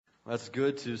That's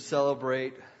good to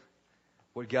celebrate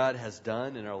what God has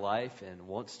done in our life and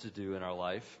wants to do in our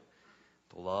life.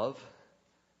 To love,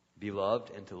 be loved,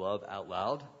 and to love out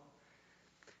loud.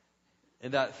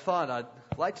 In that thought, I'd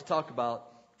like to talk about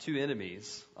two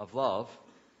enemies of love,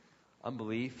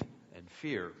 unbelief and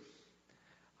fear.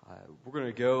 We're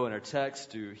going to go in our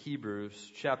text to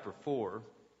Hebrews chapter 4,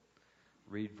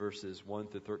 read verses 1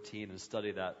 through 13 and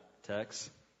study that text.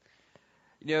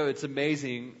 You know, it's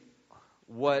amazing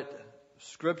what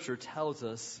Scripture tells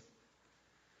us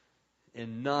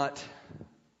and not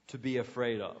to be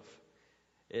afraid of.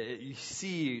 You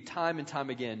see time and time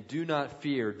again, do not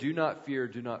fear, do not fear,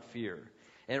 do not fear.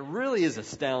 And it really is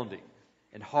astounding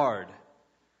and hard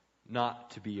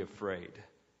not to be afraid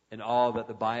in all that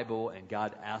the Bible and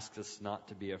God asks us not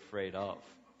to be afraid of.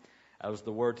 That was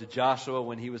the word to Joshua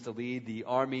when he was to lead the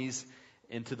armies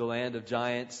into the land of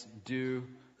giants. Do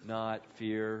not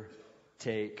fear,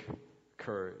 take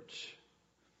courage.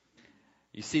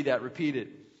 You see that repeated.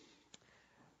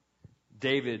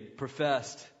 David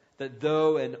professed that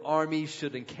though an army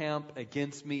should encamp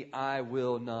against me, I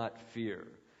will not fear.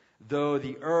 Though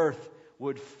the earth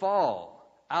would fall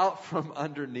out from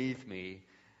underneath me,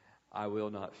 I will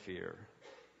not fear,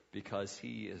 because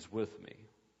he is with me.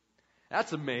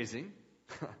 That's amazing.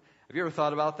 Have you ever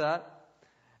thought about that?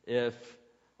 If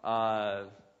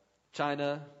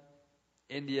China,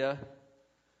 India,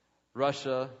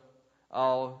 Russia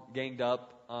all ganged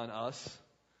up on us,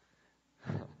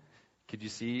 could you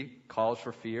see calls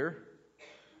for fear?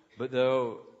 But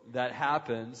though that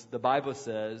happens, the Bible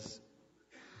says,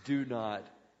 do not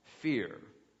fear,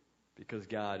 because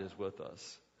God is with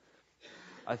us.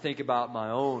 I think about my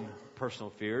own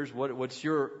personal fears. What's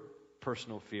your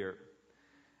personal fear?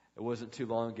 It wasn't too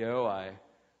long ago,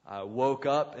 I woke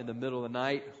up in the middle of the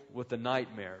night with a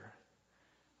nightmare.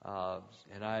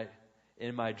 And I,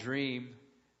 in my dream,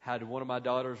 had one of my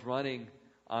daughters running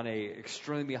on a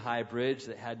extremely high bridge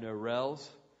that had no rails.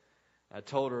 I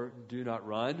told her, do not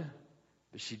run,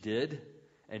 but she did,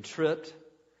 and tripped,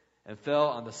 and fell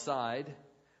on the side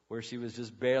where she was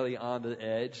just barely on the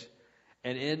edge.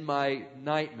 And in my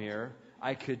nightmare,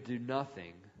 I could do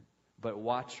nothing but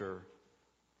watch her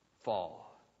fall.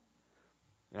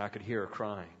 And I could hear her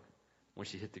crying when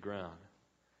she hit the ground.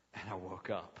 And I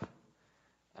woke up.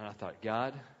 And I thought,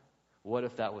 God, what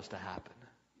if that was to happen?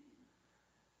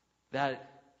 That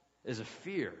is a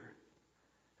fear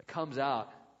that comes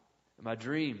out in my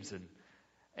dreams.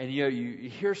 And you know, you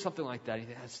hear something like that, and you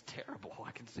think, that's terrible.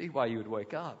 I can see why you would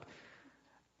wake up.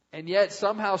 And yet,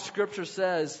 somehow, Scripture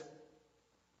says,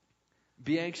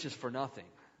 be anxious for nothing,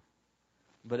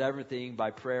 but everything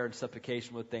by prayer and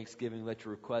supplication with thanksgiving, let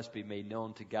your requests be made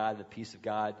known to God, and the peace of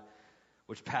God,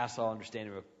 which passes all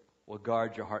understanding, will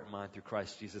guard your heart and mind through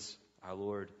Christ Jesus our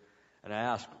Lord. And I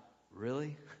ask,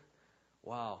 really?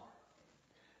 Wow.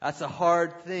 That's a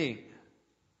hard thing.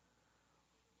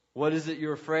 What is it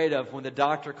you're afraid of when the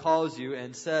doctor calls you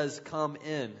and says, come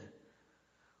in?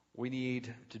 We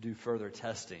need to do further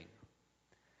testing.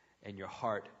 And your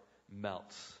heart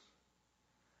melts.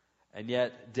 And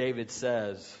yet David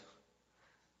says,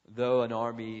 though an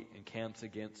army encamps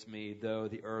against me, though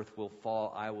the earth will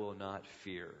fall, I will not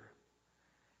fear.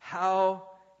 How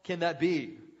can that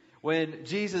be? When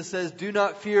Jesus says, do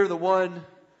not fear the one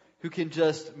who can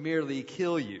just merely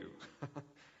kill you.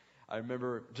 I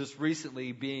remember just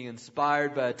recently being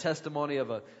inspired by a testimony of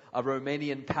a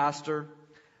Romanian pastor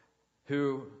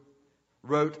who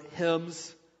wrote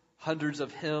hymns, hundreds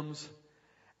of hymns,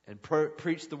 and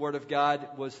preached the Word of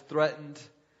God, was threatened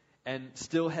and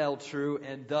still held true,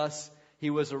 and thus he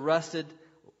was arrested,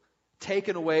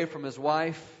 taken away from his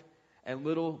wife and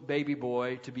little baby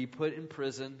boy to be put in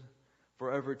prison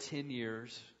for over 10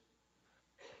 years,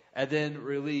 and then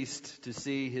released to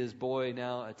see his boy,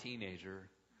 now a teenager,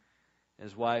 and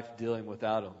his wife dealing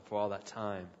without him for all that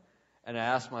time. And I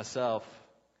asked myself,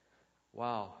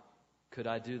 wow, could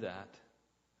I do that?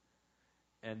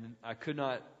 And I could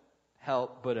not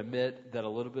help but admit that a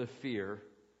little bit of fear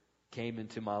came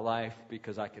into my life,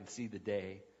 because I can see the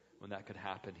day when that could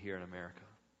happen here in America.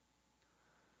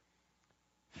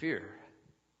 Fear.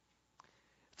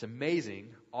 It's amazing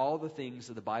all the things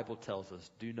that the Bible tells us,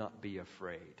 do not be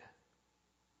afraid.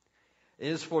 It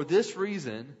is for this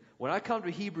reason, when I come to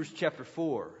Hebrews chapter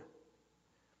 4,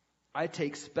 I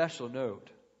take special note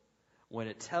when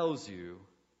it tells you,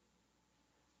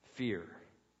 fear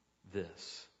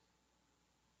this.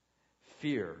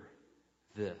 Fear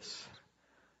this.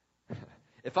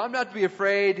 If I'm not to be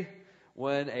afraid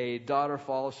when a daughter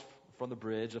falls from the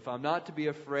bridge, if I'm not to be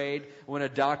afraid when a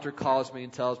doctor calls me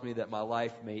and tells me that my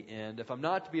life may end, if I'm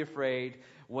not to be afraid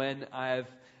when I've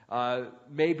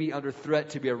may be under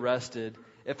threat to be arrested,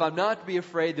 if I'm not to be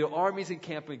afraid, though armies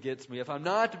encamp against me, if I'm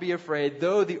not to be afraid,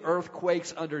 though the earth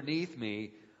quakes underneath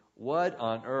me, what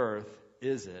on earth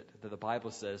is it that the Bible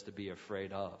says to be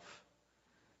afraid of?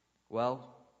 Well,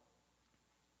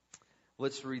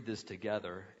 let's read this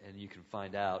together and you can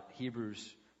find out.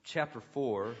 Hebrews chapter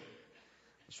 4,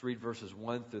 let's read verses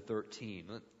 1 through 13.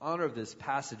 In honor of this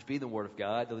passage being the Word of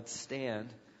God, let's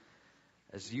stand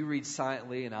as you read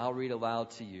silently and I'll read aloud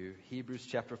to you. Hebrews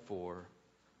chapter 4,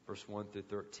 verse 1 through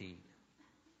 13.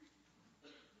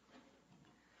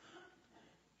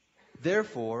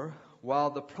 Therefore,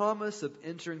 while the promise of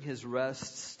entering his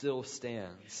rest still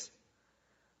stands,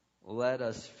 let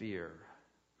us fear,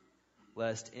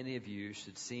 lest any of you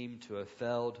should seem to have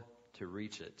failed to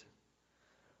reach it.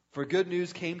 For good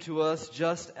news came to us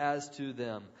just as to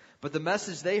them. But the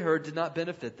message they heard did not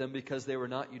benefit them because they were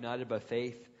not united by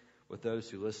faith with those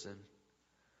who listen.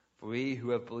 For we who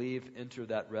have believed enter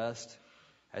that rest,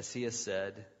 as he has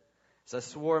said, as I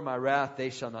swore in my wrath,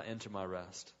 they shall not enter my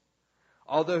rest.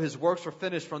 Although his works were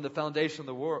finished from the foundation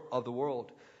of the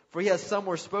world. For he has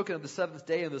somewhere spoken of the seventh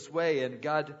day in this way, and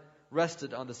God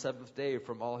rested on the seventh day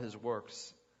from all his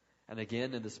works. And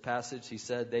again in this passage he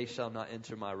said, they shall not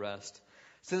enter my rest.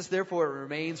 Since therefore it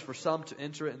remains for some to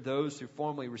enter it, and those who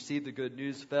formerly received the good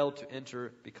news failed to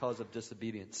enter because of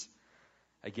disobedience.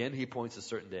 Again he points a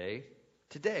certain day,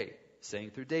 today,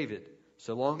 saying through David,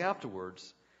 so long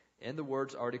afterwards, in the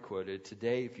words already quoted,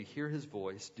 today if you hear his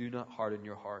voice, do not harden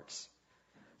your hearts.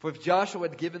 For if Joshua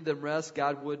had given them rest,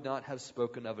 God would not have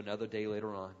spoken of another day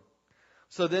later on.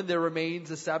 So then there remains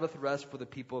a Sabbath rest for the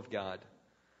people of God.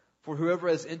 For whoever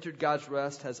has entered God's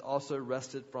rest has also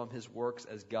rested from his works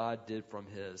as God did from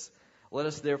his. Let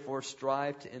us therefore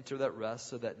strive to enter that rest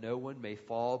so that no one may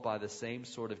fall by the same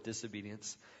sort of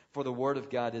disobedience. For the word of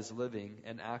God is living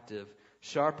and active,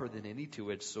 sharper than any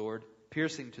two-edged sword,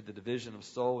 piercing to the division of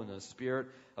soul and of spirit,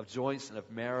 of joints and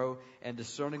of marrow, and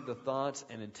discerning the thoughts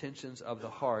and intentions of the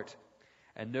heart.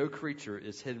 And no creature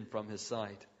is hidden from his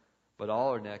sight, but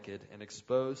all are naked and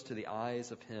exposed to the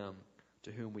eyes of him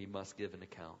to whom we must give an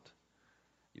account.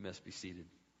 You must be seated.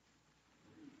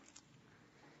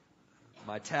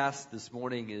 My task this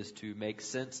morning is to make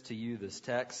sense to you this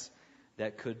text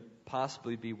that could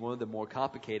possibly be one of the more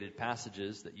complicated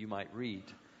passages that you might read,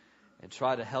 and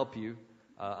try to help you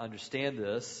understand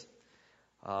this.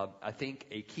 I think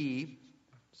a key,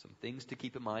 some things to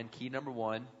keep in mind. Key number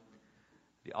one,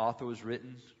 the author was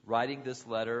writing this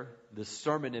letter, this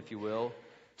sermon, if you will,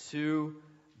 to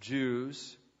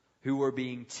Jews who were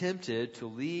being tempted to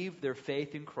leave their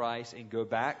faith in Christ and go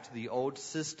back to the old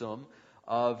system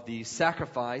of the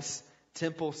sacrifice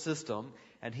temple system.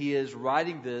 And he is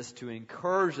writing this to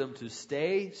encourage them to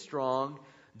stay strong,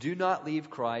 do not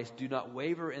leave Christ, do not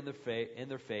waver in their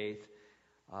faith,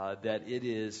 that it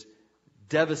is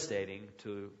devastating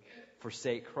to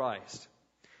forsake Christ.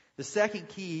 The second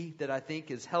key that I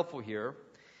think is helpful here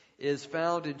is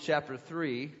found in chapter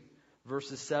 3,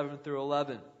 verses 7 through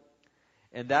 11.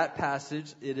 In that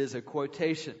passage, it is a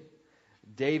quotation.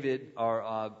 David,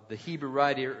 or the Hebrew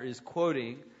writer, is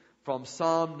quoting from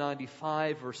Psalm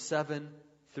 95, verse 7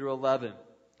 through 11.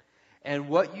 And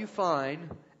what you find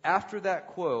after that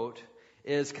quote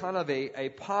is kind of a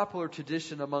popular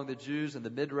tradition among the Jews in the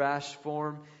Midrash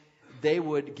form. They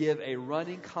would give a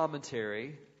running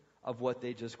commentary of what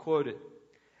they just quoted.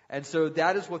 And so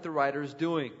that is what the writer is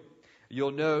doing.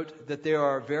 You'll note that there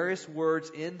are various words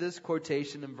in this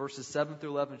quotation in verses 7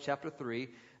 through 11 of chapter 3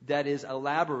 that is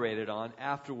elaborated on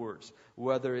afterwards.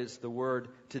 Whether it's the word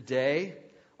today,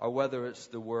 or whether it's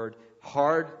the word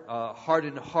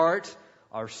harden heart,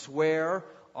 or swear,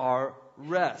 or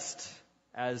rest,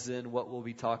 as in what we'll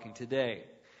be talking today.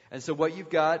 And so what you've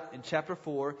got in chapter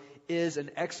 4 is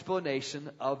an explanation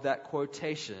of that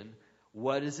quotation.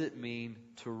 What does it mean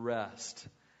to rest?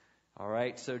 All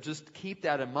right, so just keep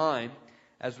that in mind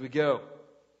as we go.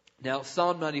 Now,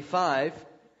 Psalm 95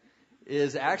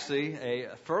 is actually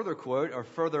a further quote or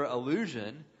further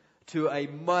allusion to a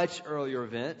much earlier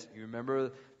event. You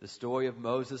remember the story of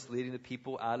Moses leading the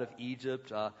people out of Egypt,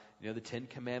 the Ten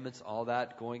Commandments, all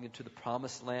that, going into the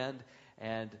Promised Land.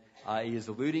 And he is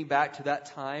alluding back to that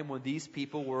time when these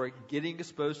people were getting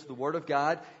exposed to the Word of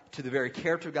God, to the very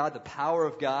character of God, the power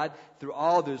of God, through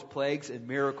all those plagues and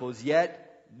miracles. Yet,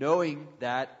 knowing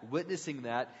that, witnessing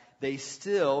that, they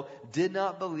still did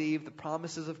not believe the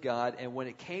promises of God. And when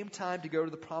it came time to go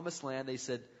to the Promised Land, they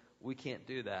said, we can't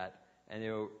do that. And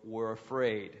they were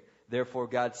afraid. Therefore,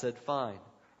 God said, fine,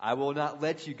 I will not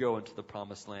let you go into the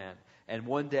Promised Land. And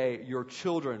one day your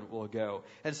children will go.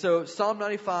 And so Psalm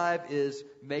 95 is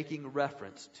making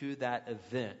reference to that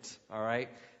event. All right.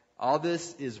 All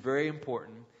this is very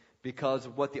important because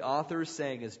what the author is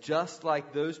saying is just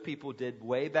like those people did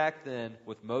way back then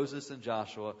with Moses and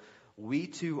Joshua, we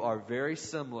too are very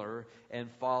similar in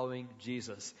following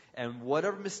Jesus. And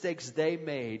whatever mistakes they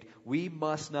made, we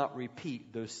must not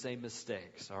repeat those same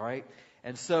mistakes, all right?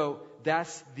 And so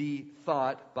that's the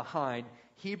thought behind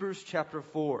Hebrews chapter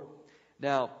 4.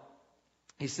 Now,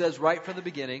 he says right from the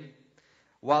beginning,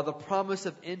 while the promise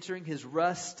of entering his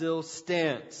rest still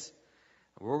stands,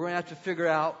 we're going to have to figure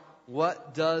out,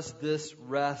 what does this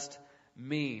rest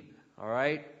mean? All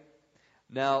right?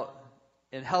 Now,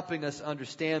 in helping us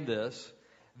understand this,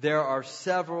 there are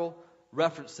several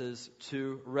references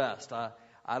to rest.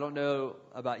 I don't know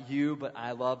about you, but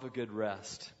I love a good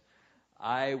rest.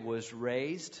 I was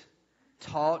raised,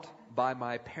 taught by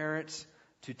my parents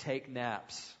to take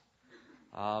naps.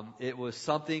 It was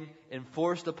something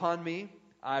enforced upon me.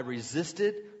 I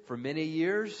resisted for many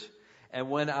years. And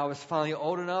when I was finally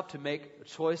old enough to make a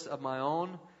choice of my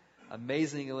own,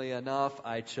 amazingly enough,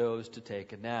 I chose to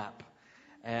take a nap.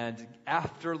 And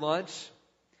after lunch,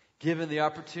 given the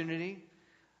opportunity,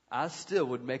 I still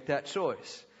would make that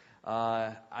choice.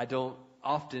 I don't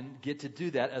often get to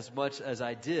do that as much as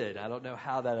I did. I don't know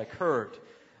how that occurred.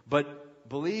 But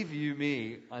believe you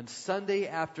me, on Sunday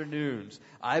afternoons,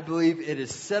 I believe it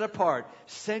is set apart,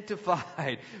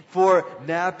 sanctified for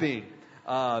napping.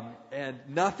 And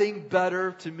nothing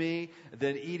better to me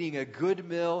than eating a good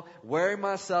meal, wearing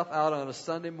myself out on a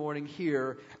Sunday morning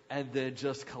here, and then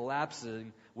just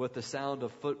collapsing with the sound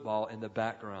of football in the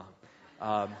background.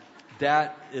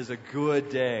 That is a good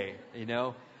day, you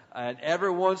know. And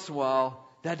every once in a while,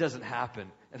 that doesn't happen.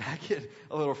 And I get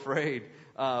a little afraid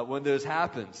when this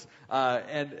happens.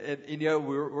 And you know,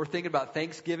 we're thinking about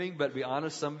Thanksgiving, but to be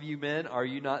honest, some of you men, are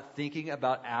you not thinking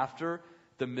about after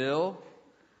the meal?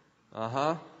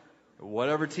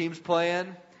 Whatever team's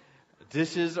playing,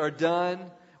 dishes are done,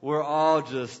 we're all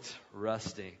just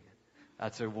resting.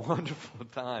 That's a wonderful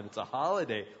time. It's a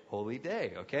holiday, holy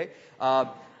day, okay?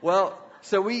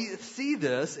 So we see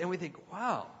this and we think,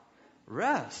 wow,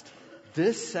 rest.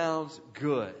 This sounds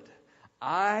good.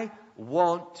 I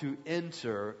want to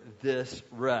enter this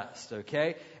rest,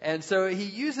 okay? And so he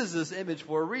uses this image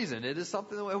for a reason. It is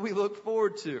something that we look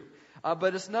forward to.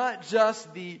 But it's not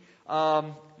just the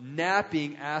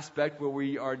napping aspect where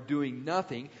we are doing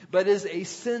nothing, but is a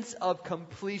sense of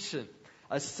completion.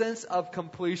 A sense of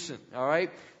completion, all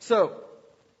right? So,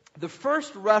 the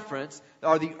first reference,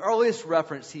 or the earliest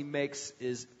reference he makes,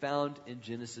 is found in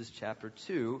Genesis chapter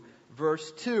 2,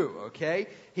 verse 2, okay?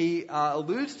 He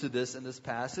alludes to this in this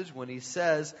passage when he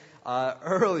says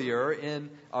earlier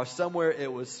somewhere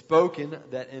it was spoken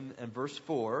that in verse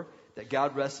 4, that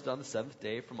God rested on the seventh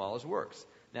day from all his works.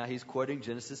 Now he's quoting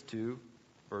Genesis 2,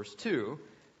 verse 2,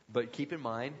 but keep in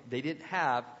mind, they didn't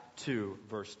have 2,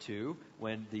 verse 2,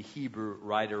 when the Hebrew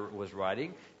writer was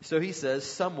writing. So he says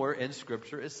somewhere in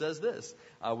Scripture it says this.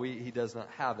 He does not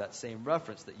have that same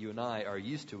reference that you and I are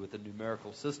used to with the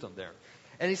numerical system there.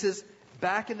 And he says,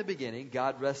 back in the beginning,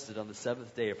 God rested on the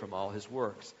seventh day from all his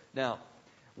works. Now,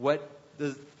 what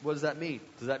does that mean?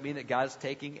 Does that mean that God's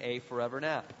taking a forever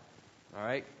nap? All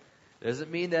right? Does it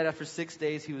mean that after 6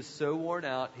 days he was so worn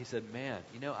out, he said, man,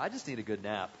 I just need a good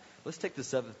nap. Let's take the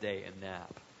seventh day and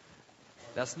nap.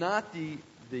 That's not the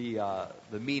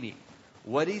meaning.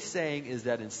 What he's saying is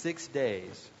that in 6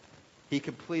 days, he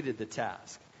completed the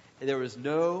task. There was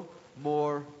no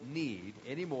more need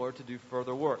anymore to do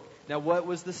further work. Now, what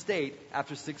was the state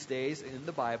after 6 days in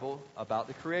the Bible about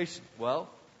the creation? Well,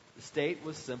 the state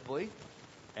was simply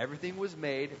everything was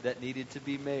made that needed to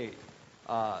be made.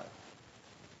 I'll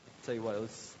tell you what,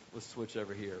 let's switch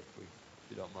over here if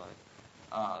you don't mind.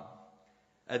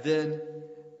 And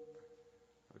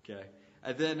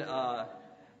then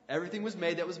everything was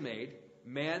made that was made.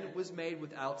 Man was made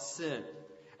without sin.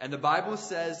 And the Bible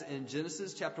says in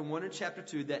Genesis chapter 1 and chapter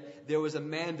 2 that there was a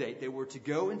mandate. They were to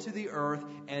go into the earth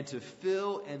and to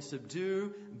fill and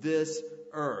subdue this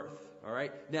earth. All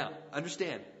right? Now,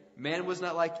 understand, man was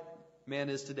not like man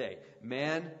is today.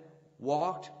 Man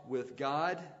walked with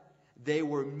God. They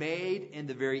were made in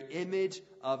the very image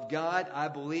of God, I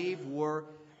believe, were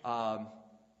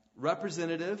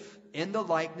representative in the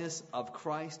likeness of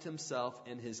Christ himself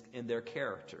in their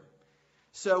character.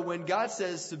 So when God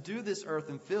says, subdue this earth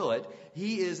and fill it,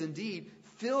 he is indeed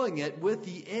filling it with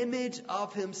the image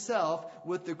of himself,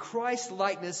 with the Christ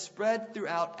likeness spread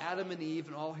throughout Adam and Eve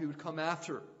and all who would come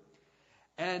after.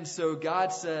 And so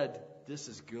God said, this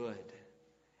is good.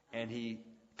 And he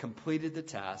completed the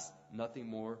task, nothing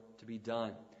more to be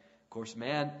done. Of course,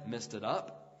 man messed it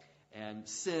up and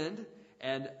sinned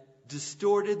and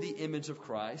distorted the image of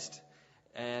Christ.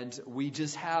 And we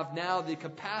just have now the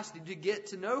capacity to get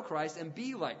to know Christ and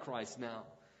be like Christ now.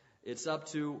 It's up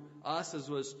to us as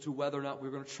to whether or not we're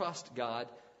going to trust God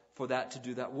for that to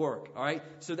do that work. All right?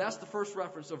 So that's the first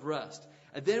reference of rest.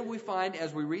 And then we find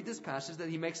as we read this passage that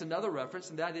he makes another reference,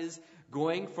 and that is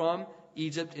going from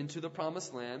Egypt into the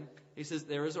promised land. He says,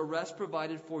 there is a rest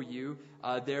provided for you.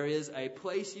 There is a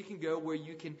place you can go where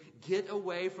you can get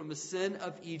away from the sin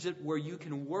of Egypt, where you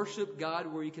can worship God,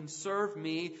 where you can serve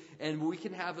me, and we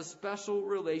can have a special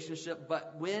relationship.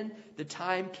 But when the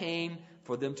time came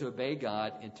for them to obey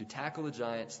God and to tackle the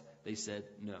giants, they said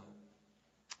no.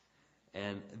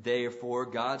 And therefore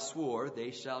God swore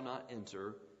they shall not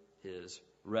enter his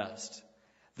rest.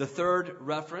 The third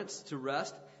reference to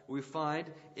rest we find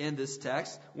in this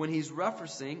text when he's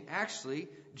referencing actually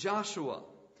Joshua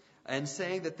and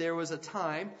saying that there was a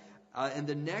time in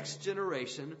the next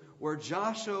generation where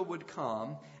Joshua would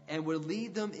come and would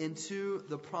lead them into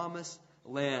the promised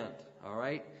land. All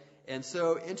right? And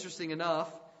so, interesting enough,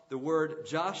 the word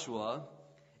Joshua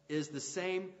is the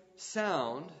same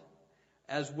sound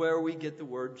as where we get the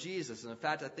word Jesus. And in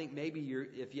fact, I think maybe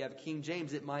if you have King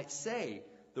James, it might say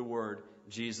the word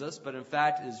Jesus, but in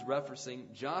fact is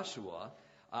referencing Joshua.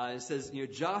 It says,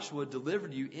 Joshua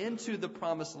delivered you into the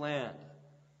promised land,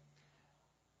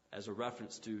 as a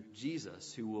reference to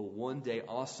Jesus, who will one day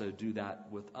also do that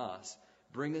with us,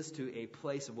 bring us to a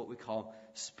place of what we call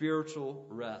spiritual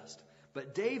rest.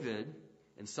 But David,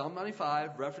 in Psalm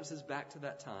 95, references back to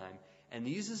that time and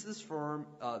uses this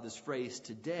phrase,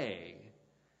 today,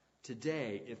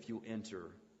 if you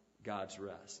enter God's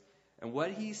rest. And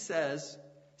what he says,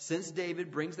 since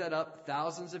David brings that up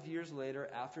thousands of years later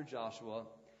after Joshua,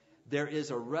 there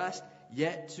is a rest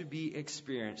yet to be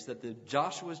experienced that the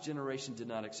Joshua's generation did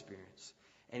not experience.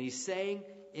 And he's saying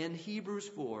in Hebrews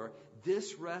 4,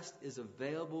 this rest is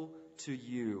available to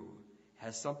you. It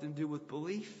has something to do with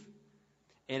belief.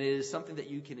 And it is something that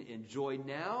you can enjoy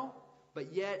now,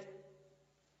 but yet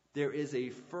there is a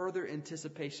further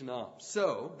anticipation of.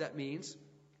 So that means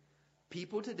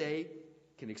people today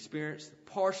can experience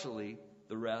partially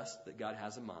the rest that God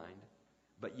has in mind,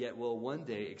 but yet will one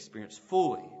day experience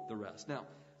fully the rest. Now,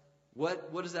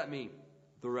 what does that mean?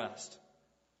 The rest.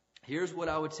 Here's what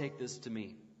I would take this to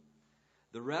mean.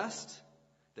 The rest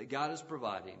that God is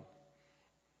providing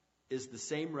is the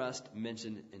same rest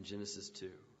mentioned in Genesis 2.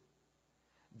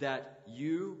 That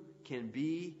you can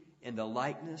be in the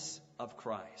likeness of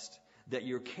Christ. That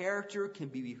your character can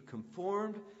be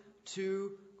conformed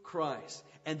to Christ.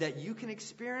 And that you can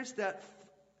experience that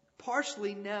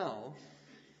partially now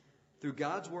through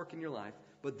God's work in your life.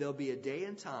 But there'll be a day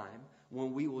and time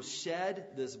when we will shed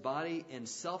this body in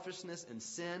selfishness and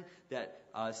sin that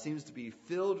seems to be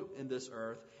filled in this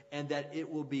earth, and that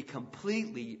it will be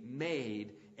completely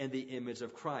made in the image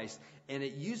of Christ. And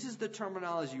it uses the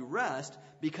terminology rest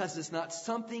because it's not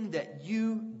something that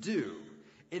you do.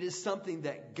 It is something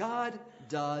that God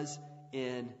does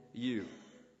in you.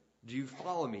 Do you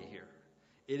follow me here?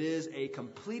 It is a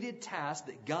completed task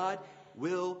that God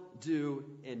will do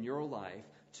in your life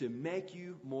to make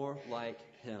you more like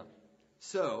Him.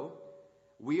 So,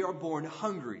 we are born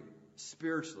hungry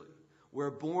spiritually. We're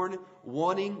born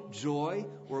wanting joy.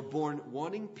 We're born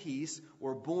wanting peace.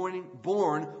 We're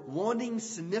born wanting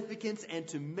significance and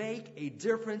to make a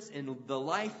difference in the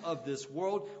life of this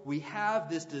world. We have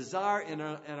this desire in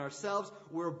ourselves.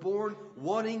 We're born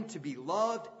wanting to be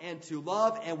loved and to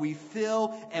love, and we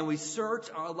fill and we search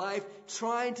our life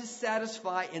trying to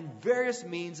satisfy in various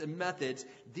means and methods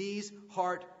these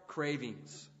heart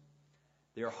cravings.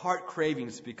 They're heart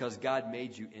cravings because God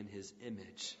made you in His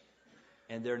image.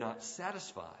 And they're not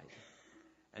satisfied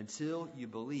until you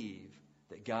believe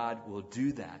that God will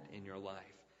do that in your life.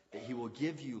 That He will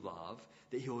give you love,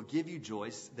 that He will give you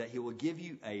joy, that He will give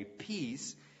you a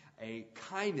peace, a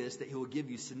kindness, that He will give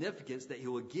you significance, that He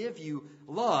will give you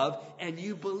love, and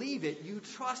you believe it, you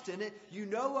trust in it. You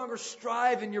no longer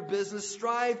strive in your business,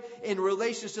 strive in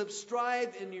relationships,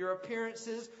 strive in your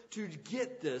appearances to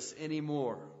get this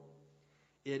anymore.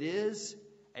 It is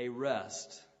a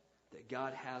rest that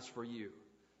God has for you.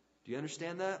 Do you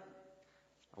understand that?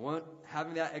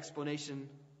 Having that explanation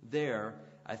there,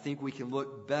 I think we can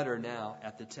look better now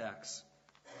at the text.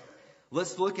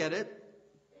 Let's look at it.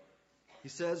 He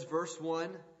says, verse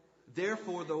 1,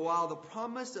 therefore, while the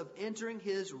promise of entering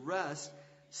His rest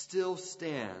still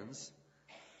stands,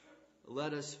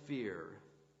 let us fear,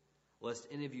 lest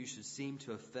any of you should seem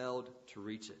to have failed to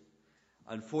reach it.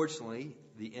 Unfortunately,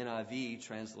 the NIV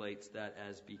translates that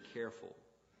as be careful.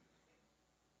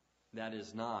 That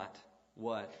is not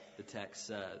what the text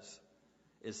says.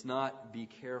 It's not be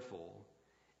careful.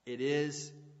 It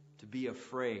is to be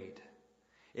afraid.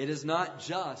 It is not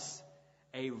just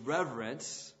a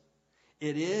reverence.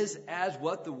 It is as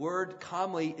what the word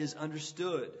commonly is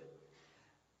understood.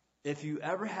 If you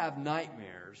ever have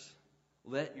nightmares,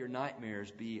 let your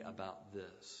nightmares be about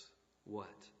this. What?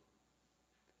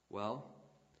 Well,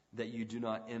 that you do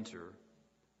not enter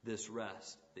this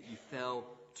rest, that you fail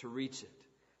to reach it.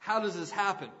 How does this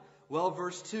happen? Well,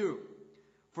 verse 2.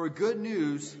 For good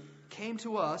news came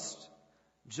to us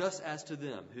just as to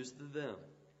them. Who's the them?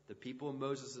 The people of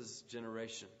Moses'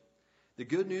 generation. The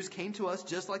good news came to us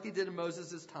just like they did in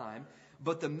Moses' time,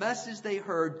 but the message they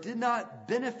heard did not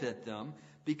benefit them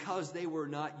because they were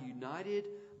not united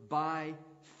by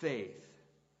faith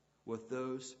with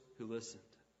those who listened.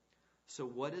 So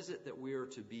what is it that we are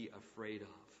to be afraid of?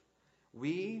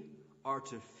 We are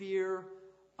to fear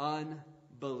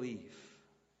unbelief.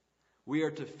 We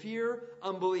are to fear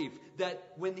unbelief.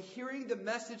 That when hearing the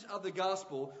message of the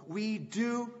gospel, we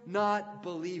do not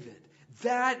believe it.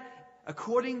 That,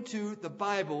 according to the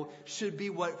Bible, should be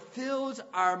what fills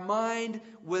our mind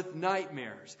with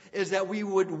nightmares. Is that we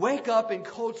would wake up in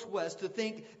cold sweats to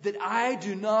think that I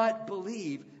do not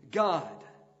believe God.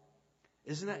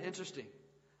 Isn't that interesting?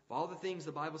 Of all the things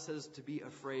the Bible says to be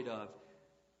afraid of,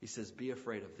 he says, be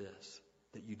afraid of this,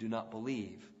 that you do not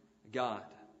believe God.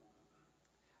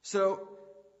 So,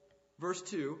 verse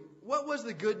 2, what was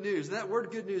the good news? That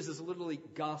word good news is literally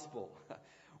gospel.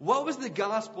 What was the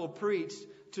gospel preached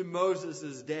to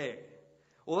Moses' day?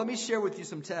 Well, let me share with you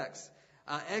some texts.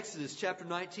 Exodus chapter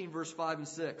 19, verse 5 and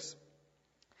 6.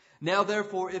 Now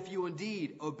therefore, if you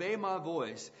indeed obey my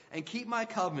voice and keep my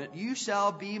covenant, you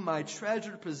shall be my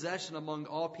treasured possession among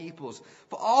all peoples.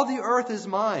 For all the earth is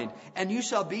mine, and you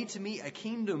shall be to me a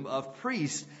kingdom of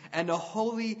priests and a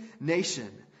holy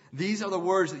nation. These are the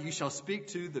words that you shall speak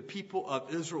to the people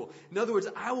of Israel. In other words,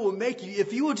 I will make you,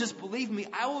 if you will just believe me,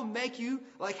 I will make you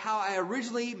like how I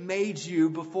originally made you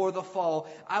before the fall.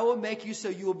 I will make you so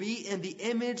you will be in the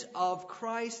image of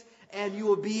Christ, and you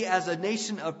will be as a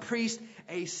nation of priests,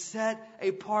 a set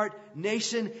apart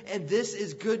nation. And this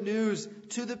is good news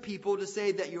to the people to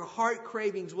say that your heart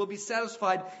cravings will be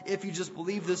satisfied if you just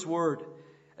believe this word.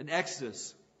 In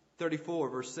Exodus 34,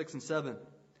 verse 6 and 7.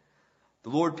 The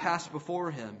Lord passed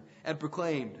before him and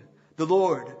proclaimed, the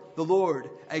Lord,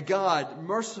 a God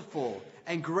merciful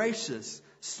and gracious,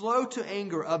 slow to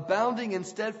anger, abounding in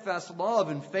steadfast love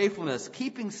and faithfulness,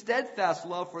 keeping steadfast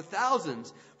love for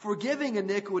thousands, forgiving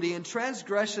iniquity and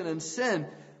transgression and sin,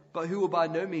 but who will by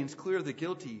no means clear the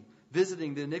guilty,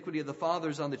 visiting the iniquity of the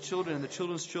fathers on the children and the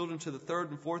children's children to the third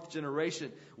and fourth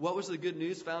generation. What was the good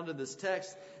news found in this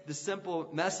text? The simple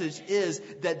message is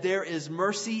that there is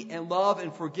mercy and love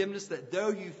and forgiveness, that though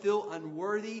you feel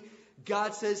unworthy,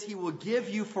 God says He will give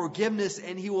you forgiveness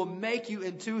and He will make you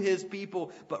into His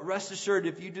people. But rest assured,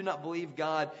 if you do not believe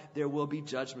God, there will be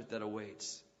judgment that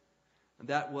awaits. And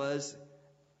that was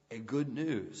a good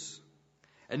news.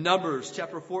 In Numbers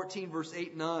chapter 14, verse 8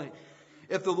 and 9.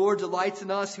 If the Lord delights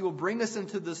in us, He will bring us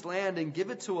into this land and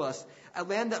give it to us, a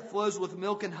land that flows with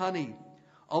milk and honey.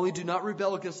 Only do not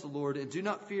rebel against the Lord, and do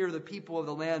not fear the people of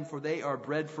the land, for they are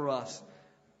bread for us.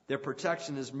 Their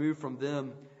protection is moved from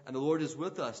them, and the Lord is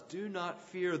with us. Do not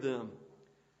fear them.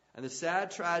 And the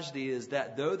sad tragedy is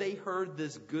that though they heard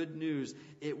this good news,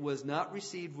 it was not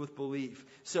received with belief.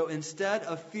 So instead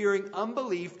of fearing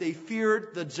unbelief, they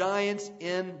feared the giants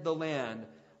in the land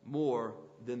more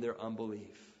than their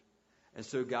unbelief. And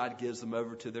so God gives them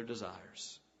over to their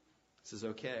desires. He says,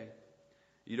 okay,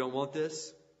 you don't want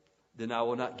this? Then I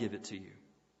will not give it to you.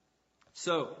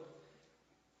 So,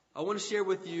 I want to share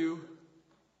with you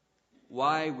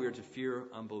why we're to fear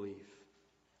unbelief.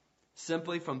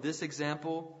 Simply from this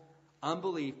example,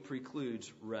 unbelief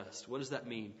precludes rest. What does that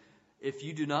mean? If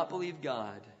you do not believe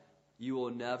God, you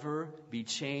will never be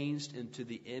changed into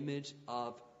the image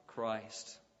of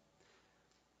Christ.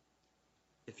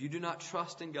 If you do not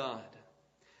trust in God,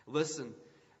 listen,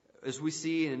 as we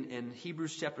see in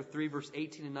Hebrews chapter 3, verse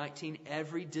 18 and 19,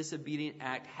 every disobedient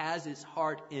act has its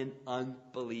heart in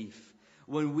unbelief.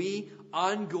 When we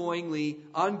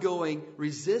ongoing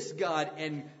resist God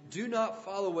and do not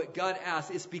follow what God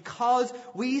asks, it's because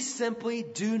we simply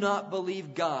do not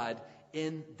believe God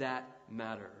in that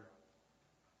matter.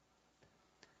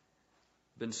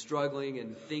 Been struggling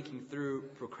and thinking through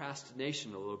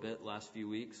procrastination a little bit the last few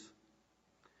weeks.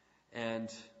 And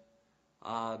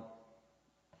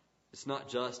it's not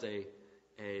just a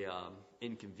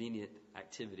inconvenient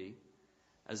activity.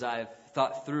 As I've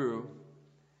thought through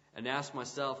and asked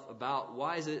myself about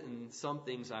why is it in some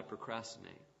things I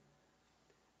procrastinate,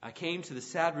 I came to the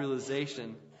sad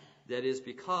realization that is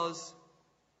because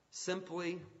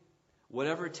simply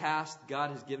whatever task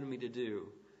God has given me to do,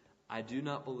 I do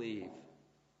not believe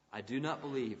I do not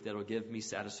believe that it'll give me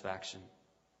satisfaction.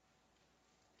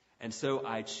 And so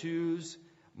I choose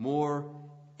more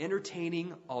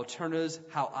entertaining alternatives,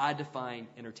 how I define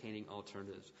entertaining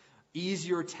alternatives.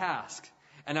 Easier task.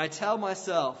 And I tell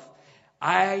myself,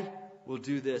 I will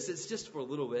do this. It's just for a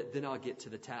little bit, then I'll get to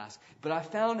the task. But I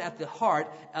found at the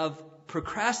heart of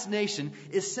procrastination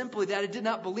is simply that I did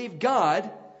not believe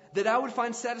God that I would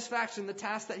find satisfaction in the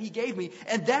task that He gave me.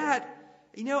 And that,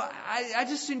 I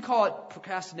just shouldn't call it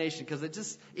procrastination, because it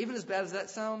just, even as bad as that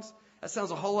sounds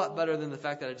a whole lot better than the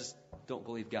fact that I just don't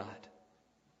believe God.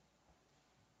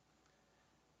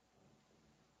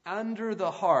 Under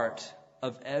the heart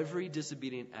of every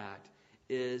disobedient act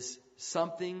is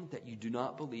something that you do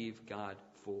not believe God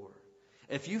for.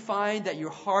 If you find that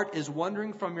your heart is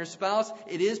wandering from your spouse,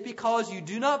 it is because you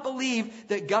do not believe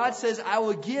that God says, I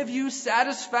will give you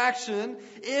satisfaction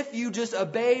if you just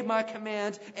obey my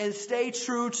commands and stay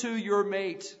true to your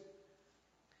mate.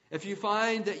 If you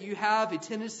find that you have a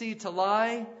tendency to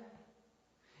lie,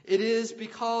 it is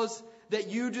because that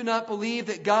you do not believe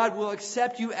that God will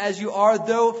accept you as you are,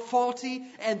 though faulty,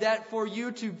 and that for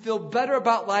you to feel better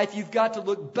about life, you've got to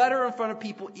look better in front of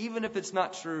people, even if it's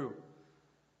not true.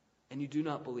 And you do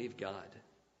not believe God.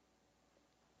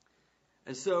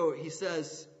 And so he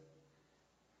says,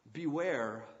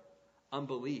 beware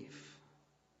unbelief.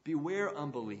 Beware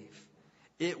unbelief.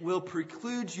 It will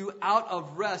preclude you out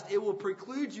of rest. It will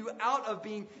preclude you out of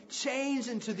being changed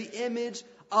into the image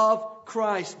of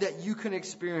Christ that you can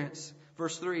experience.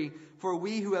 Verse 3, for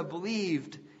we who have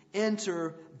believed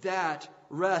enter that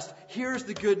rest. Here's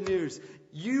the good news.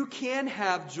 You can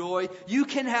have joy. You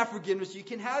can have forgiveness. You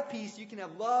can have peace. You can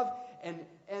have love and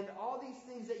all these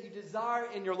things that you desire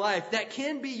in your life that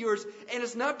can be yours. And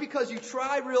it's not because you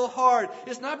try real hard.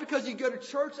 It's not because you go to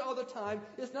church all the time.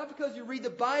 It's not because you read the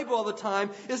Bible all the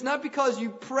time. It's not because you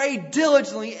pray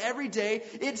diligently every day.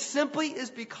 It simply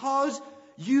is because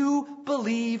you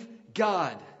believe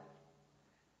God.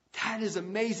 That is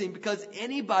amazing, because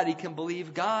anybody can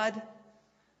believe God.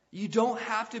 You don't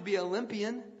have to be an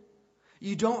Olympian.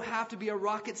 You don't have to be a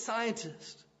rocket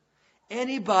scientist.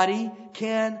 Anybody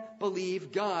can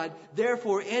believe God.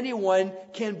 Therefore, anyone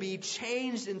can be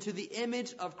changed into the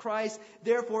image of Christ.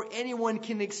 Therefore, anyone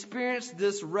can experience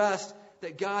this rest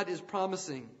that God is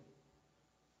promising.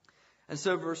 And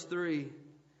so verse 3,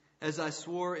 as I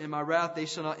swore in my wrath, they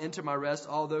shall not enter my rest,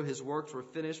 although his works were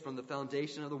finished from the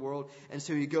foundation of the world. And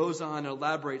so he goes on and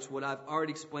elaborates what I've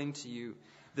already explained to you,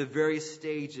 the various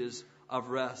stages of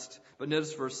rest. But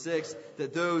notice verse 6,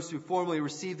 that those who formerly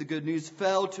received the good news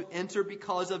failed to enter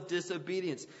because of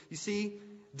disobedience. You see,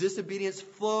 disobedience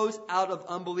flows out of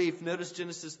unbelief. Notice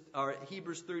Hebrews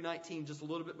 3:19, just a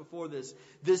little bit before this.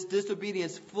 This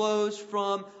disobedience flows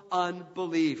from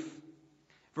unbelief.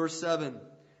 Verse 7.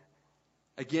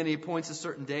 Again, he appoints a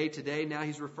certain day. Today, now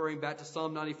he's referring back to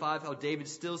Psalm 95, how David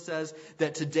still says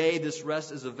that today this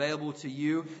rest is available to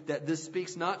you. That this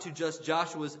speaks not to just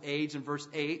Joshua's age in verse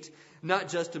 8, not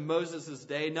just to Moses'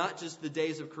 day, not just the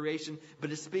days of creation,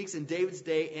 but it speaks in David's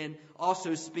day and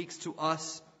also speaks to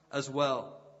us as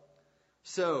well.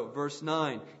 So, verse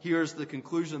 9, here's the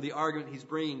conclusion of the argument he's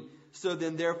bringing. So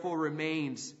then, therefore,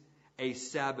 remains a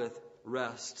Sabbath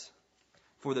rest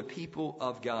for the people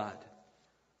of God.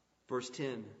 Verse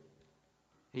 10,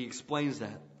 he explains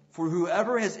that. For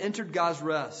whoever has entered God's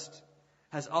rest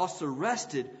has also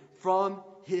rested from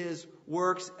his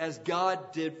works as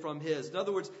God did from his. In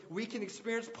other words, we can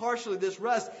experience partially this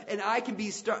rest, and I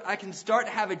can start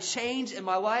to have a change in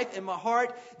my life, in my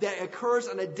heart, that occurs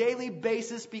on a daily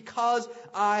basis because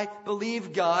I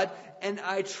believe God, and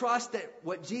I trust that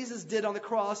what Jesus did on the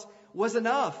cross was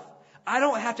enough. I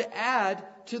don't have to add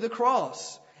to the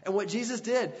cross and what Jesus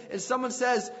did. And someone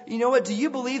says, you know what, do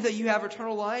you believe that you have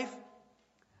eternal life?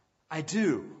 I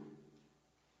do.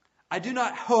 I do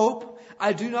not hope.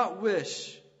 I do not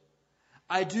wish.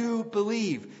 I do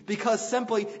believe. Because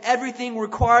simply everything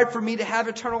required for me to have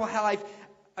eternal life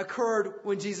occurred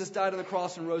when Jesus died on the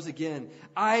cross and rose again.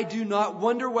 I do not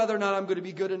wonder whether or not I'm going to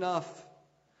be good enough.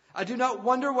 I do not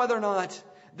wonder whether or not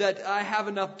that I have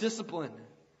enough discipline.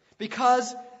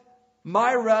 Because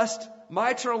my rest,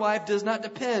 my eternal life does not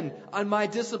depend on my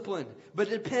discipline, but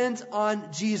it depends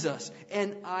on Jesus,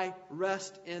 and I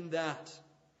rest in that.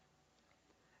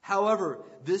 However,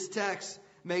 this text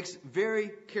makes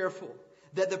very careful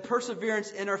that the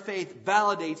perseverance in our faith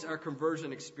validates our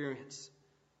conversion experience.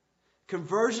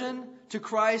 Conversion to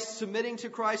Christ, submitting to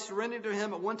Christ, surrendering to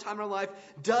Him at one time in our life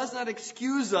does not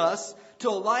excuse us to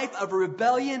a life of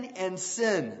rebellion and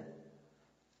sin.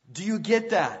 Do you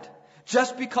get that?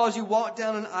 Just because you walked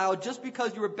down an aisle, just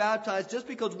because you were baptized, just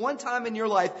because one time in your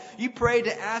life you prayed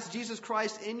to ask Jesus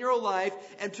Christ in your life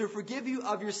and to forgive you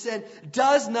of your sin,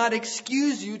 does not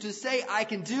excuse you to say, I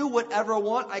can do whatever I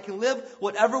want, I can live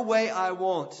whatever way I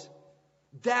want.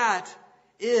 That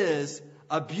is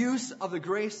abuse of the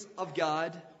grace of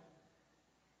God,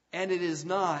 and it is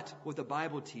not what the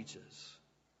Bible teaches.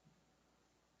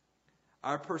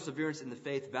 Our perseverance in the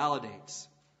faith validates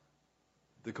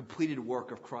the completed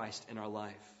work of Christ in our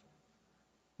life.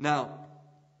 Now,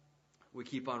 we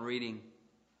keep on reading.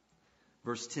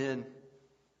 Verse 10.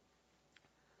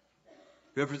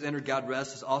 Whoever has entered God's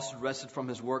rest has also rested from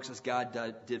his works as God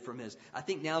did from his. I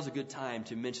think now is a good time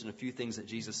to mention a few things that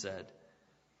Jesus said.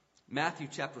 Matthew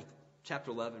chapter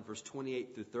 11, verse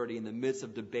 28 through 30, in the midst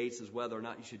of debates as whether or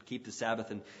not you should keep the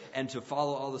Sabbath and to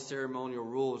follow all the ceremonial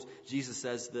rules, Jesus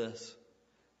says this,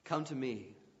 come to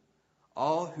me,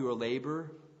 all who are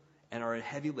labor and are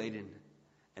heavy laden,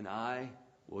 and I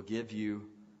will give you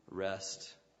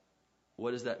rest.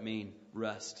 What does that mean,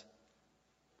 rest?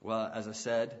 Well, as I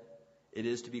said, it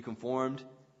is to be conformed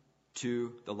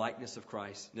to the likeness of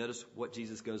Christ. Notice what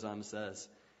Jesus goes on and says.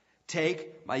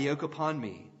 Take my yoke upon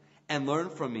me and learn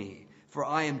from me, for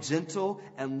I am gentle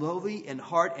and lowly in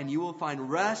heart, and you will find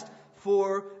rest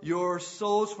for your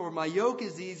souls. For my yoke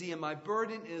is easy and my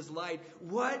burden is light.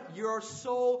 What your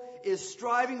soul is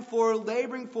striving for,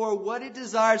 laboring for, what it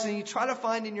desires, and you try to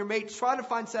find in your mate, try to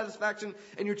find satisfaction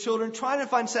in your children, try to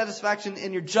find satisfaction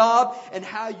in your job and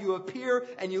how you appear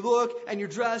and you look and your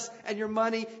dress and your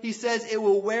money. He says it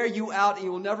will wear you out and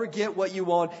you will never get what you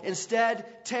want.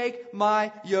 Instead, take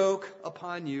my yoke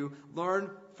upon you,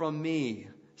 learn from me,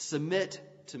 submit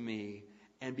to me,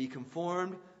 and be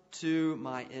conformed to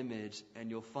my image, and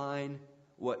you'll find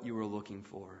what you were looking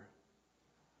for.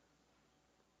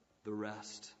 The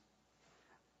rest.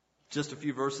 Just a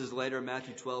few verses later,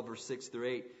 Matthew 12, verse 6 through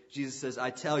 8, Jesus says, I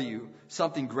tell you,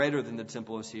 something greater than the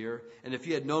temple is here. And if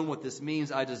you had known what this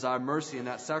means, I desire mercy and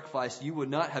not sacrifice, you would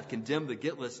not have condemned the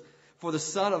guiltless. For the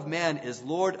Son of Man is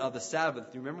Lord of the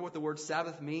Sabbath. Do you remember what the word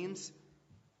Sabbath means?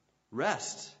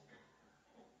 Rest.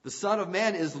 The Son of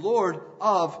Man is Lord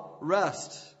of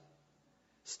rest.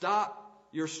 Stop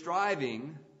your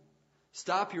striving,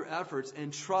 stop your efforts,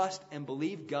 and trust and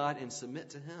believe God and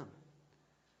submit to Him.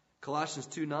 Colossians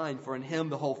 2:9, for in Him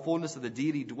the whole fullness of the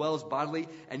deity dwells bodily,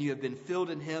 and you have been filled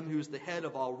in Him who is the head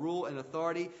of all rule and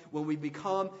authority. When we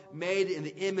become made in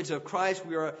the image of Christ,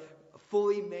 we are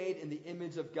fully made in the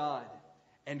image of God.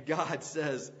 And God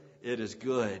says, it is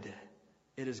good.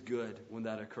 It is good when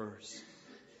that occurs.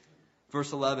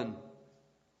 Verse 11,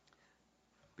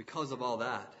 because of all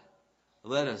that,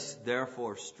 let us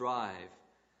therefore strive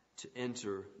to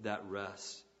enter that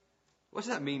rest. What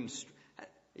does that mean?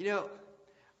 You know,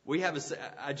 we have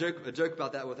a joke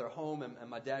about that with our home and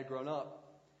my dad growing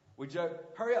up. We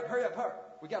joke, hurry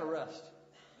up. We got to rest.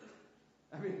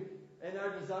 I mean, in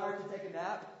our desire to take a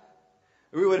nap,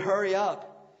 we would hurry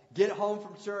up, get home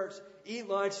from church, eat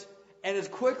lunch, and as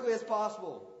quickly as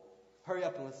possible, hurry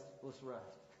up and let's rest.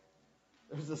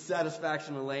 There's a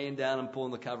satisfaction in laying down and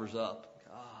pulling the covers up.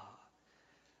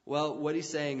 Well, what he's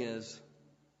saying is,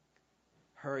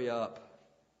 hurry up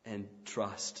and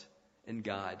trust in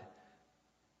God.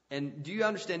 And do you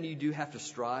understand you do have to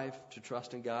strive to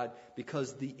trust in God?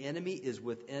 Because the enemy is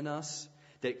within us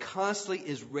that constantly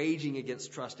is raging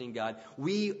against trusting God.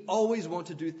 We always want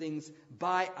to do things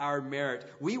by our merit.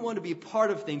 We want to be part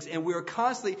of things, and we are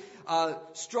constantly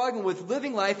struggling with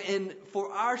living life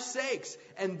for our sakes,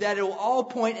 and that it will all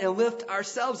point and lift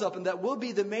ourselves up, and that we'll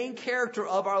be the main character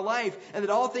of our life, and that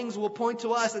all things will point to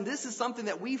us. And this is something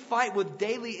that we fight with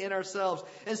daily in ourselves.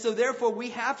 And so therefore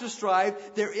we have to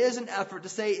strive. There is an effort to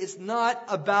say, it's not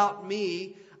about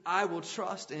me. I will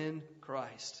trust in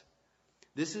Christ.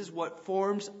 This is what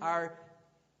forms our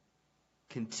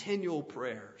continual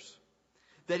prayers.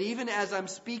 That even as I'm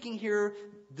speaking here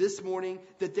this morning,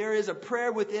 that there is a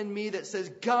prayer within me that says,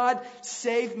 God,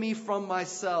 save me from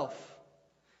myself.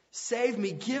 Save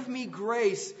me. Give me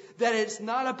grace that it's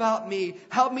not about me.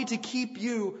 Help me to keep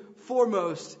you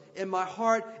foremost in my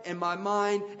heart, in my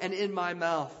mind, and in my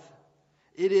mouth.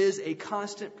 It is a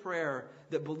constant prayer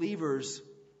that believers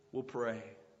will pray.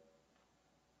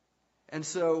 And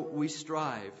so we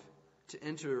strive to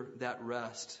enter that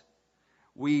rest.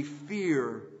 We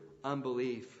fear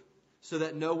unbelief so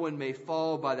that no one may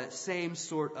fall by that same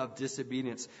sort of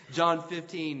disobedience. John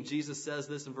 15, Jesus says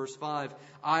this in verse 5,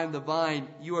 I am the vine,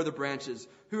 you are the branches.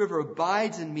 Whoever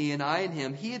abides in me and I in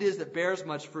him, he it is that bears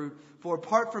much fruit. For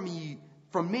apart from me,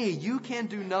 From me you can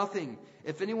do nothing.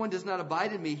 If anyone does not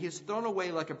abide in me, he is thrown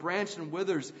away like a branch and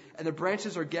withers, and the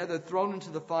branches are gathered, thrown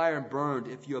into the fire and burned.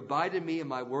 If you abide in me and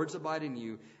my words abide in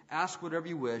you, ask whatever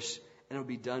you wish, and it will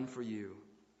be done for you.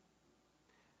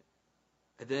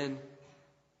 And then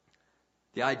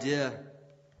the idea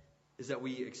is that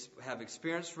we have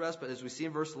experienced rest, but as we see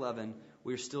in verse 11,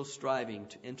 we are still striving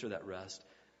to enter that rest.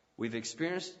 We've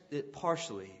experienced it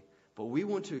partially, but we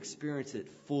want to experience it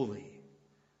fully.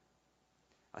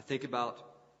 I think about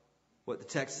what the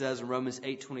text says in Romans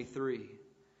 8:23,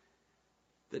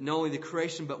 that not only the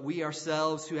creation, but we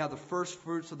ourselves who have the first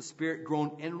fruits of the Spirit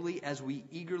groan inwardly as we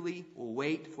eagerly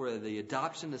wait for the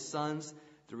adoption as sons,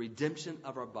 the redemption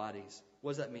of our bodies.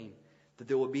 What does that mean? That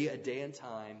there will be a day and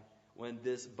time when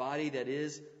this body that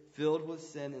is filled with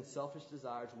sin and selfish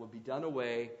desires will be done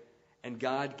away, and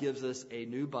God gives us a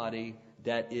new body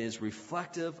that is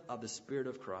reflective of the Spirit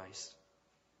of Christ.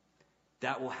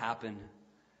 That will happen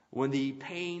when the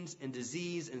pains and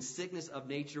disease and sickness of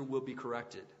nature will be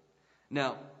corrected.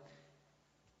 Now,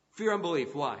 fear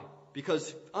unbelief. Why?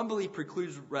 Because unbelief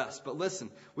precludes rest. But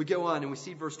listen, we go on and we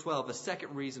see verse 12, a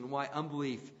second reason why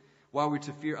we're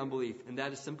to fear unbelief. And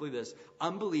that is simply this: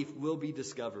 unbelief will be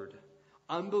discovered.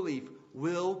 Unbelief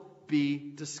will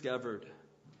be discovered.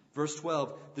 Verse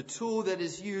 12, the tool that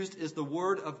is used is the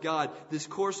Word of God. This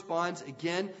corresponds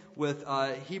again with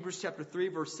Hebrews chapter 3,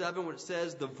 verse 7, when it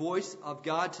says the voice of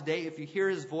God today, if you hear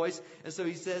His voice. And so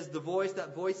he says the voice,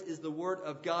 that voice is the Word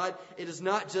of God. It is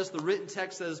not just the written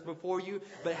text that is before you,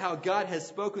 but how God has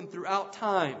spoken throughout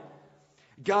time.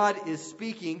 God is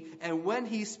speaking, and when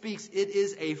He speaks, it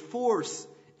is a force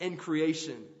in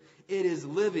creation. It is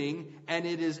living, and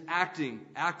it is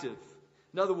active.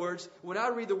 In other words, when I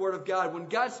read the Word of God, when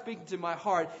God's speaking to my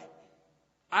heart,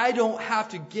 I don't have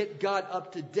to get God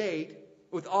up to date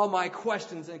with all my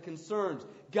questions and concerns.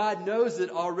 God knows it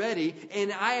already,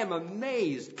 and I am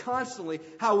amazed constantly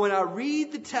how when I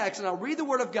read the text and I read the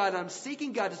Word of God and I'm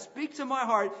seeking God to speak to my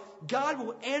heart, God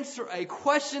will answer a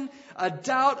question, a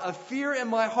doubt, a fear in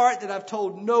my heart that I've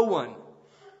told no one.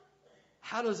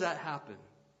 How does that happen?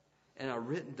 In a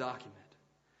written document.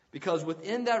 Because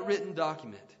within that written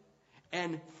document,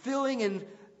 and filling in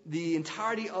the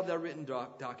entirety of that written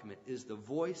document, is the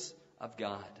voice of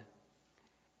God.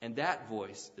 And that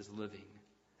voice is living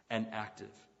and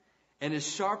active, and is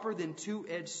sharper than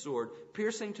two-edged sword,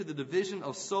 piercing to the division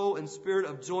of soul and spirit,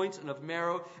 of joints and of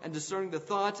marrow, and discerning the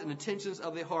thoughts and intentions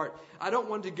of the heart. I don't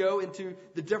want to go into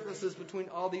the differences between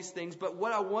all these things, but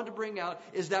what I want to bring out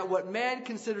is that what man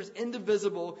considers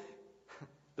indivisible,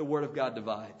 the Word of God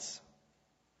divides.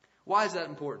 Why is that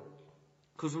important?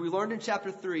 Because we learned in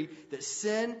chapter 3 that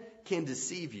sin can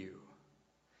deceive you.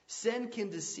 Sin can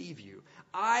deceive you.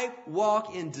 I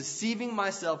walk in deceiving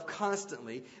myself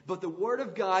constantly, but the Word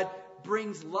of God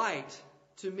brings light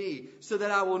to me so that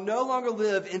I will no longer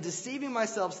live in deceiving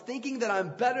myself, thinking that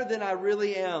I'm better than I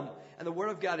really am. And the Word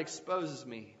of God exposes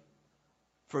me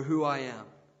for who I am.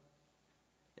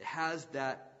 It has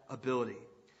that ability.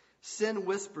 Sin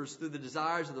whispers through the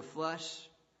desires of the flesh,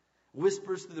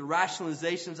 whispers through the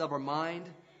rationalizations of our mind.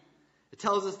 It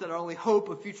tells us that our only hope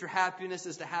of future happiness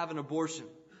is to have an abortion.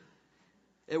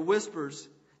 It whispers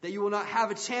that you will not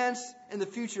have a chance in the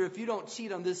future if you don't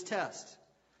cheat on this test.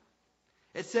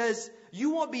 It says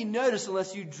you won't be noticed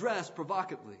unless you dress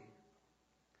provocatively.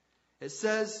 It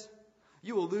says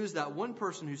you will lose that one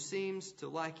person who seems to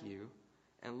like you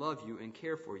and love you and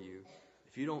care for you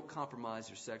if you don't compromise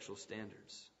your sexual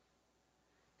standards.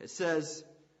 It says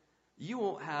you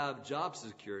won't have job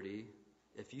security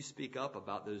if you speak up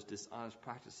about those dishonest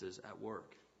practices at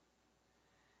work.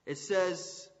 It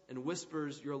says and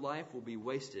whispers your life will be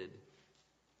wasted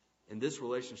in this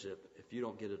relationship if you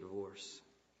don't get a divorce.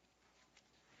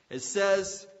 It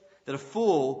says that a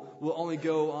fool will only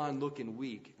go on looking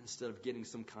weak instead of getting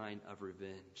some kind of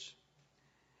revenge.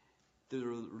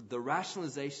 The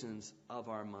rationalizations of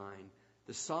our mind,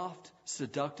 the soft,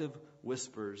 seductive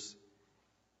whispers,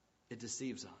 it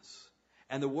deceives us.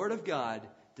 And the Word of God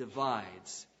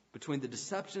divides between the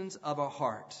deceptions of our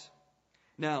heart.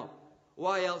 Now,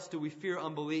 why else do we fear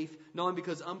unbelief? Not only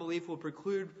because unbelief will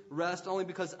preclude rest, only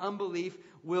because unbelief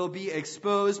will be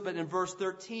exposed, but in verse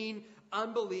 13,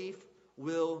 unbelief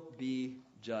will be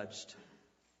judged.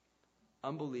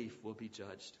 Unbelief will be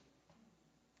judged.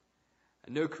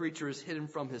 And no creature is hidden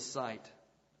from His sight,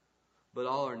 but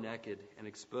all are naked and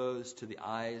exposed to the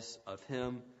eyes of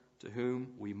Him to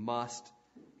whom we must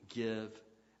give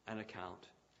an account.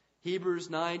 Hebrews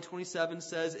 9:27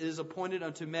 says, it is appointed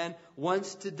unto men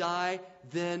once to die,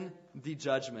 then the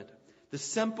judgment. The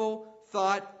simple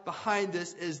thought behind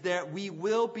this is that we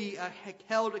will be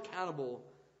held accountable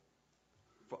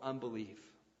for unbelief.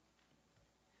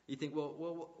 You think,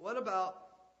 well, what about,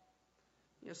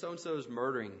 so-and-so is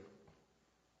murdering.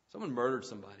 Someone murdered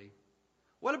somebody.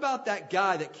 What about that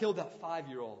guy that killed that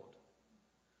 5-year-old?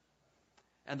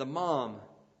 And the mom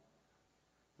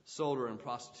sold her in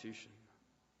prostitution.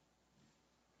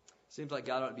 Seems like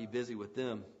God ought to be busy with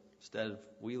them instead of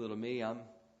wee little me. I'm a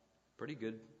pretty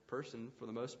good person for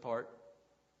the most part.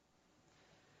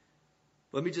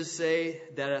 Let me just say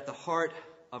that at the heart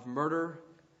of murder,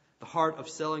 the heart of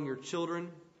selling your children,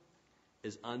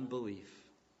 is unbelief.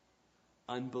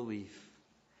 Unbelief.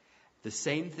 The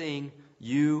same thing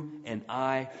you and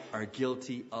I are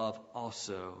guilty of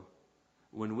also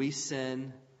when we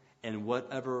sin in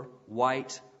whatever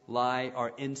white lie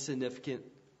or insignificant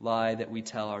lie that we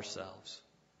tell ourselves.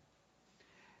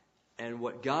 And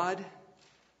what God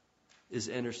is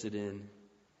interested in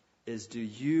is, do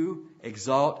you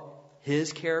exalt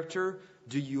His character?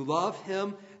 Do you love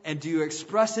Him? And do you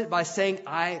express it by saying,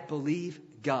 I believe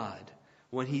God,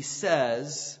 when He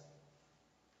says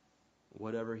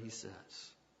whatever He says?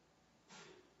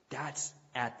 That's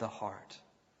at the heart.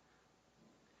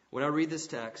 When I read this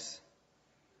text,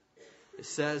 it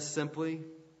says simply,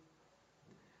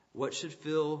 what should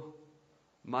fill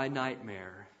my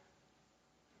nightmare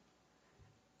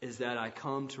is that I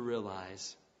come to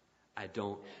realize I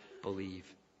don't believe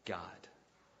God.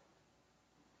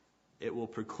 It will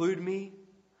preclude me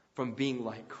from being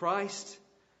like Christ,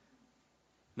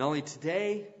 not only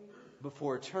today, but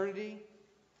for eternity.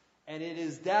 And it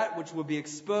is that which will be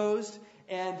exposed.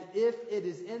 And if it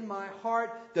is in my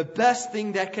heart, the best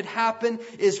thing that could happen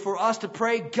is for us to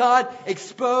pray, God,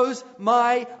 expose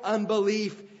my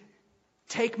unbelief.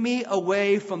 Take me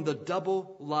away from the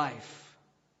double life.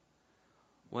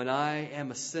 When I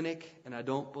am a cynic and I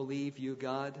don't believe you,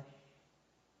 God,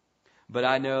 but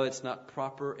I know it's not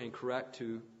proper and correct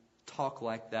to talk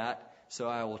like that, so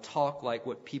I will talk like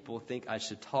what people think I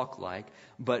should talk like,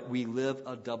 but we live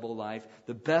a double life.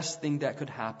 The best thing that could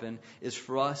happen is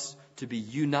for us to be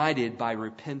united by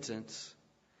repentance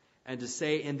and to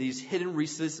say in these hidden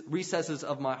recesses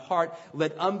of my heart,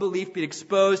 let unbelief be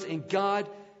exposed, and God,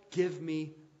 give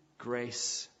me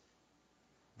grace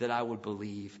that I would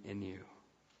believe in you.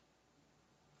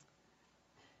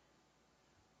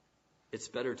 It's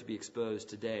better to be exposed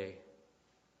today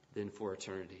than for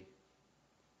eternity.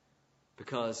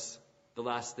 Because the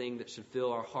last thing that should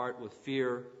fill our heart with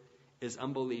fear is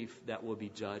unbelief that will be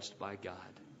judged by God.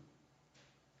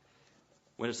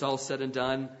 When it's all said and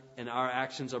done and our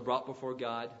actions are brought before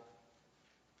God,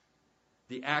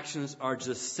 the actions are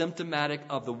just symptomatic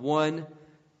of the one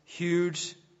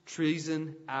huge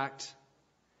treason act,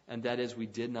 and that is we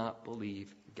did not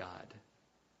believe God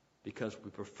because we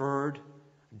preferred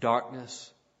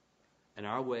darkness and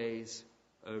our ways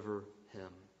over Him.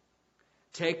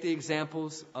 Take the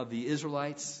examples of the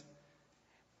Israelites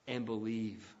and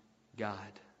believe God.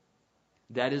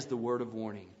 That is the word of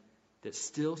warning that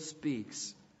still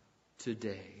speaks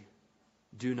today.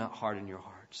 Do not harden your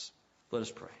hearts. Let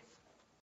us pray.